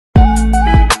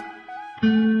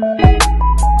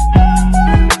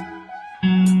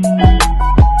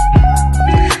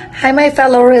Hi, my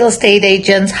fellow real estate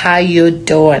agents. How you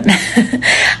doing?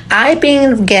 I've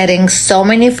been getting so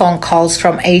many phone calls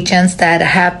from agents that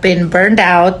have been burned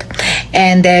out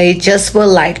and they just would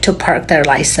like to park their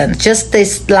license. Just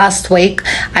this last week,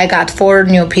 I got 4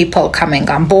 new people coming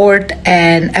on board,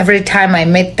 and every time I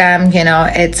meet them,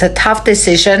 it's a tough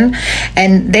decision,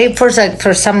 and they for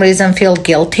some reason feel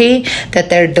guilty that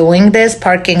they're doing this,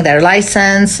 parking their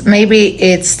license. Maybe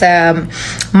it's the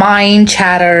mind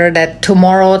chatter that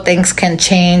tomorrow things can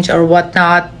change or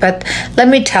whatnot. But let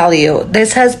me tell you,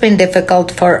 this has been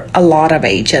difficult for a lot of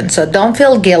agents. So don't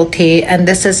feel guilty. And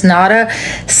this is not a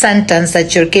sentence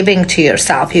that you're giving to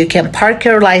yourself. You can park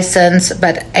your license,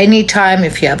 but anytime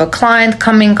if you have a client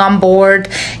coming on board,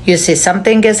 you see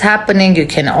something is happening, you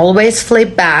can always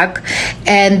flip back.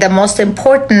 And the most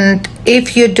important,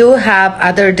 if you do have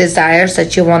other desires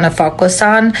that you want to focus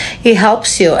on, it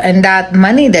helps you. And that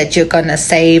money that you're going to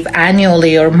save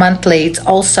annually or monthly, it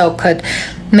also could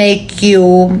make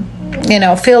you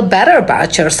feel better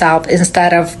about yourself,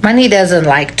 instead of money doesn't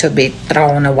like to be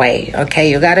thrown away. Okay,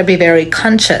 you got to be very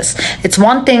conscious. It's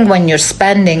one thing when you're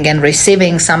spending and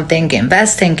receiving something,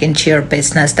 investing into your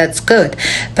business, that's good.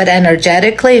 But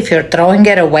energetically, if you're throwing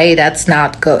it away, that's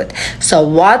not good. So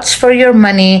watch for your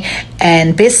money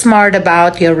and be smart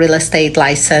about your real estate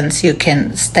license. You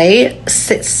can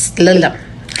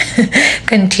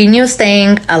continue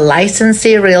staying a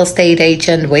licensee real estate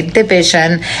agent with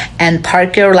division and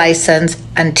park your license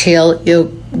until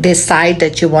you decide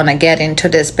that you want to get into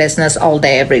this business all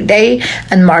day, every day.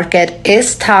 And market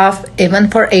is tough, even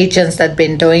for agents that have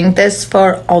been doing this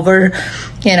for over,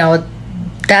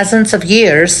 dozens of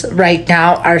years, right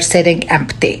now are sitting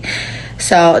empty.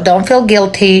 So don't feel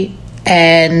guilty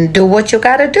and do what you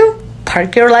got to do.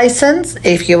 Park your license.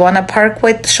 If you want to park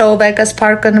with Show Vegas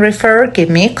Park and Refer, give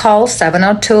me a call,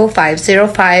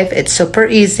 702-505. It's super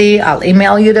easy. I'll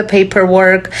email you the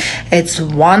paperwork. It's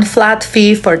one flat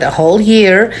fee for the whole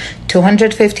year,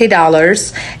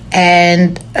 $250.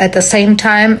 And at the same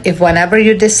time, if whenever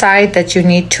you decide that you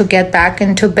need to get back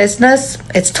into business,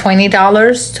 it's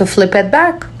 $20 to flip it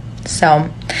back. So,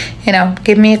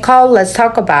 give me a call. Let's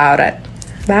talk about it.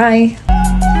 Bye.